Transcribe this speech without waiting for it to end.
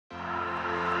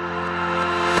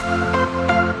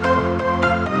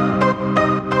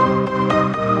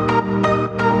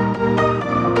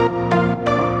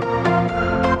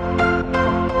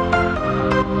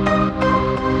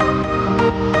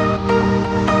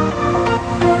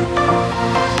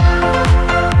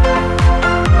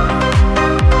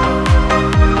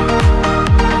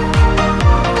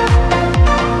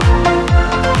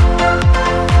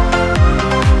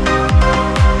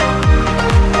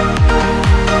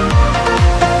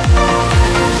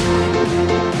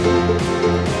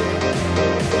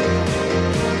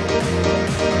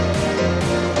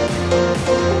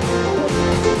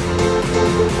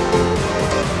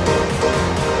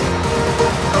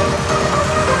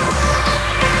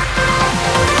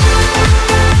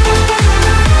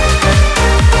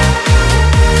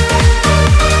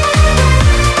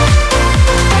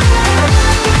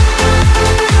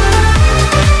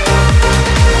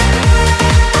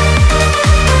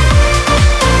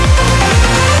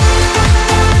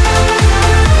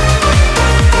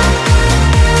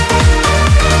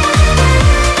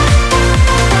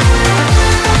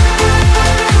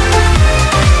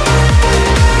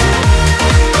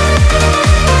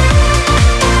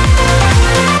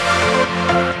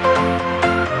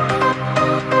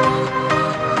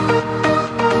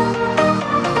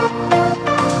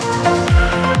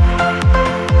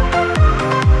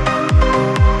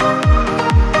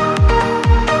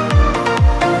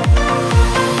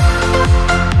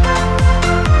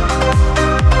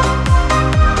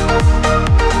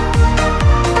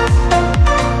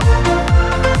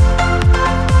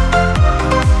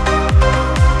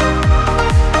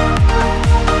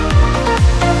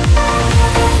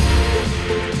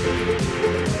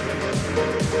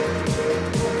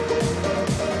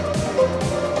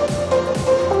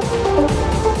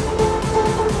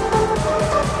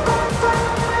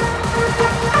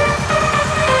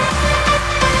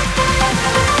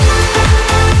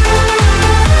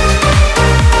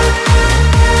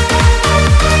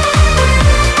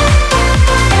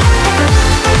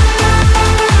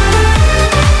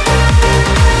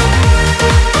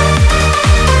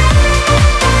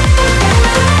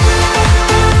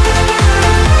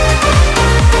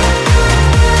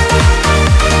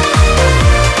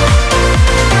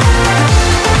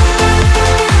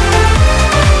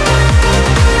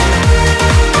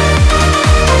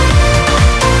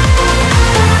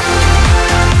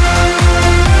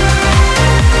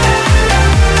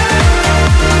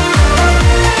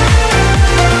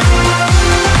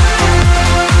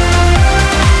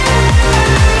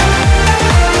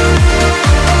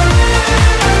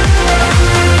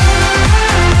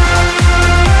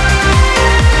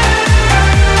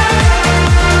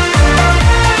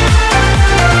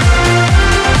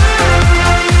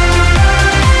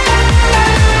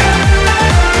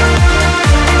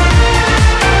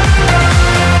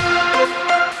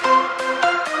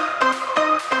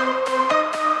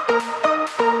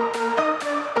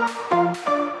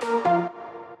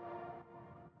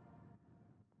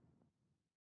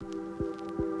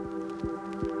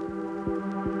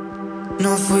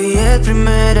No fui el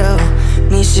primero,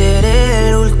 ni seré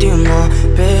el último,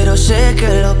 pero sé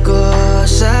que lo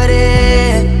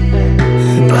gozaré.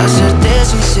 Para serte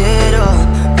sincero,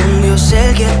 un Dios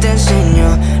el que te enseñó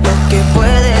lo que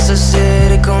puedes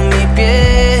hacer con mi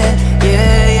piel.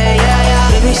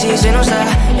 Baby, si se nos da,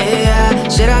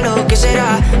 será lo que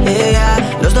será,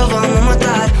 los dos vamos a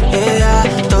matar,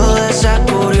 toda esa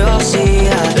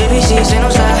curiosidad. Baby, si se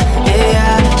nos da,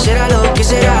 será lo que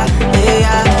será,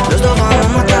 los dos vamos a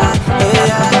matar,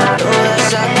 toda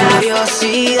esa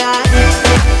curiosidad.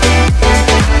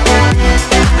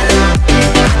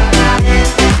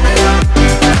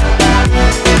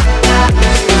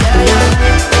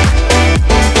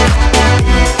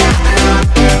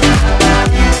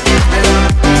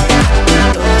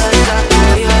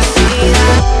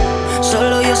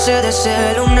 De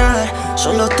ese lunar,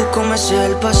 solo tú comes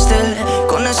el pastel.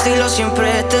 Con estilo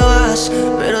siempre te vas,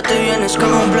 pero te vienes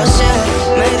con un placer.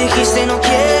 Me dijiste no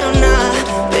quiero nada,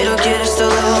 pero quieres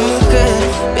todo, mujer.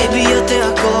 Baby, yo te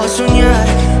hago soñar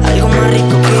algo más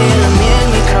rico que la miel,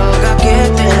 mi droga que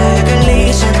te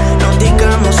legalicen. No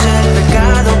digamos el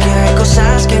pecado, que hay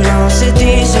cosas que no se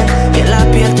dicen. Y en la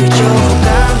piel tú y yo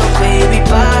jugando, baby,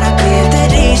 ¿para qué te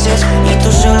dices? Y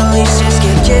tú solo dices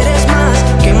que quieres más,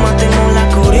 que matemos la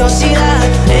curiosidad.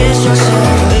 Eso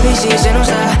hacemos, baby, si se nos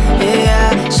da,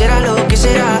 será lo que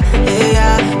será,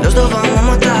 los dos vamos a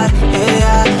matar,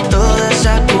 toda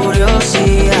esa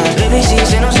curiosidad. Baby, si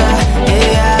se nos da,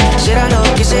 será lo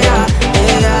que será,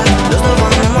 los dos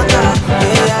vamos a matar,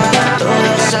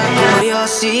 toda esa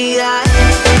curiosidad.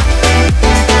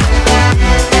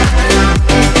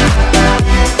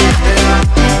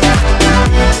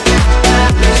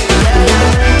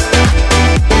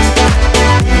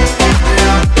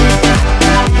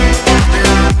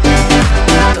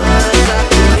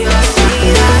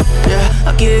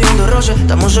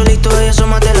 Estamos solitos, ella son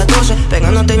más de las 12,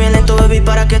 pegándote bien lento, baby,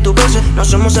 para que tú goces. No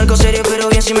somos algo serio, pero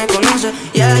bien si me conoces.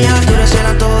 Tú eres el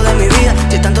antojo de mi vida.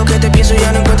 Si tanto que te pienso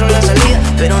ya no encuentro la salida.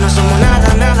 Pero no somos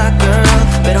nada, nada,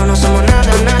 girl. Pero no somos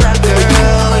nada, nada, girl,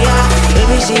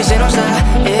 Baby, si se nos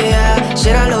da,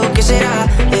 será lo que será,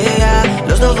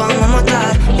 los dos vamos a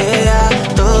matar,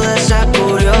 toda esa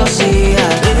curiosidad.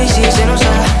 Baby, si se nos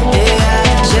da,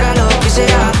 será lo que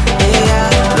será,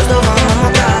 los dos vamos a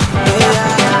matar,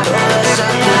 toda esa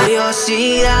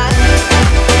curiosidad.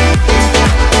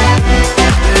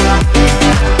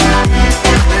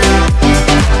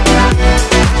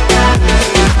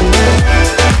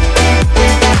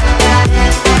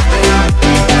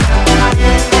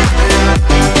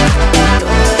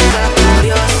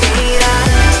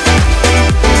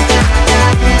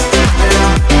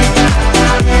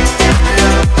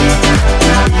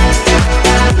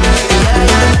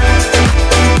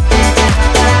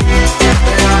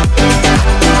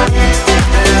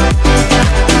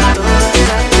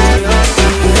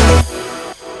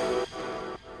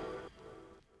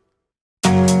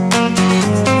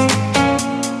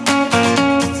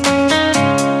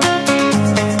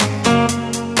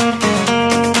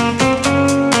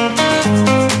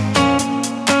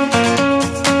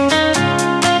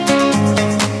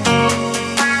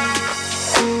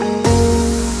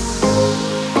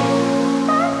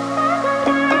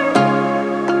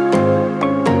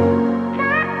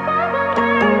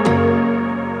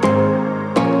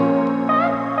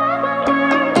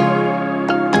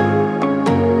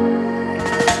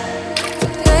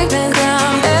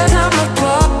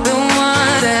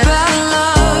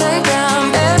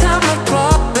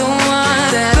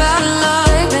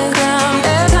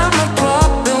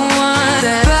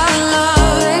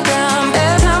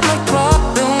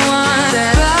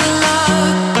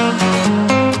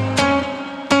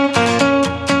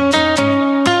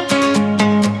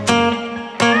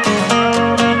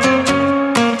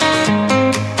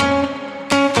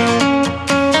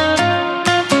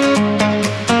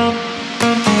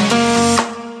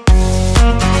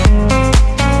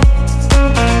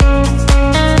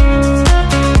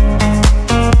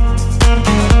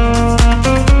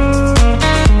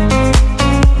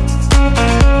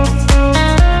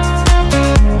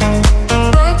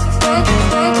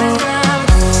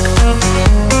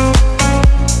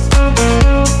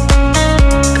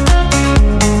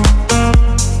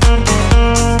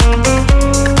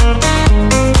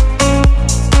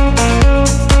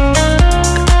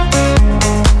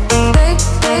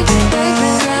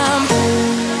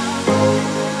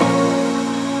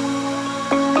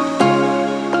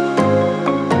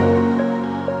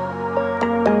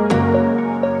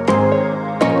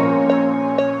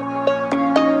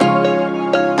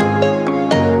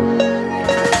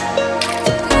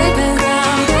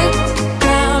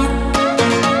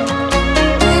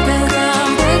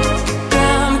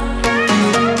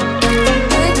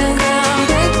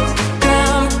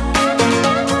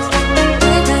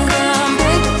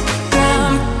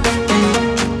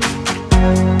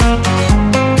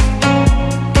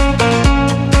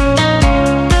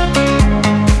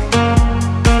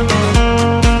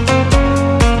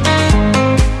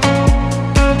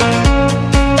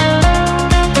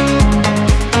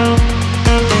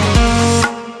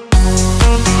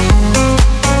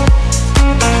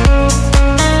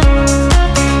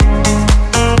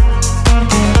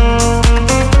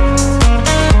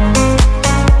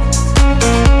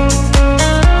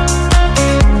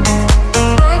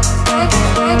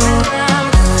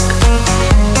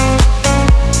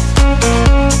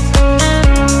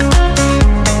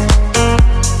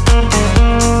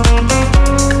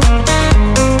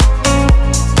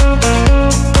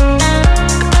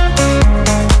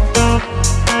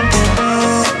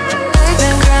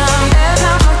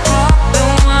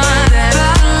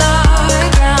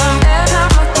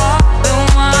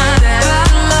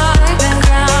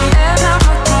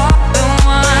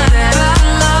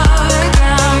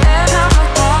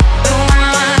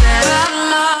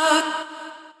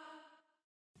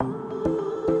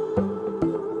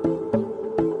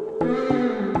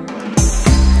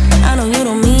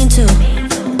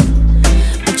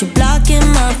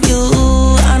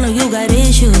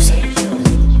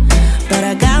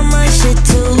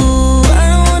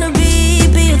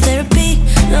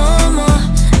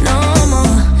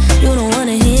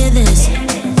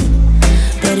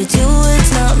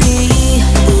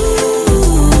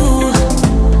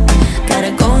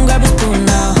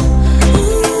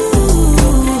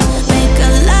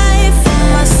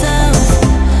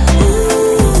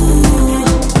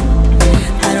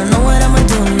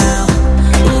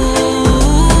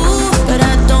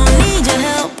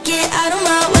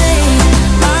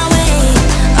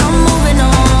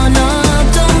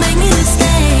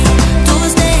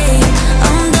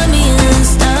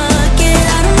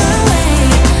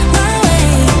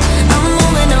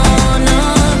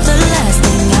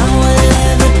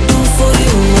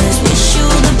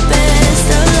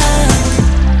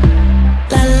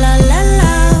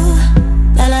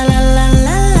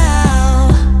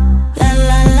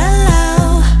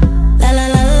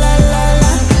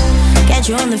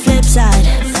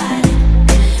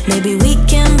 Maybe we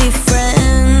can be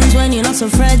friends when you're not so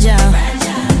fragile.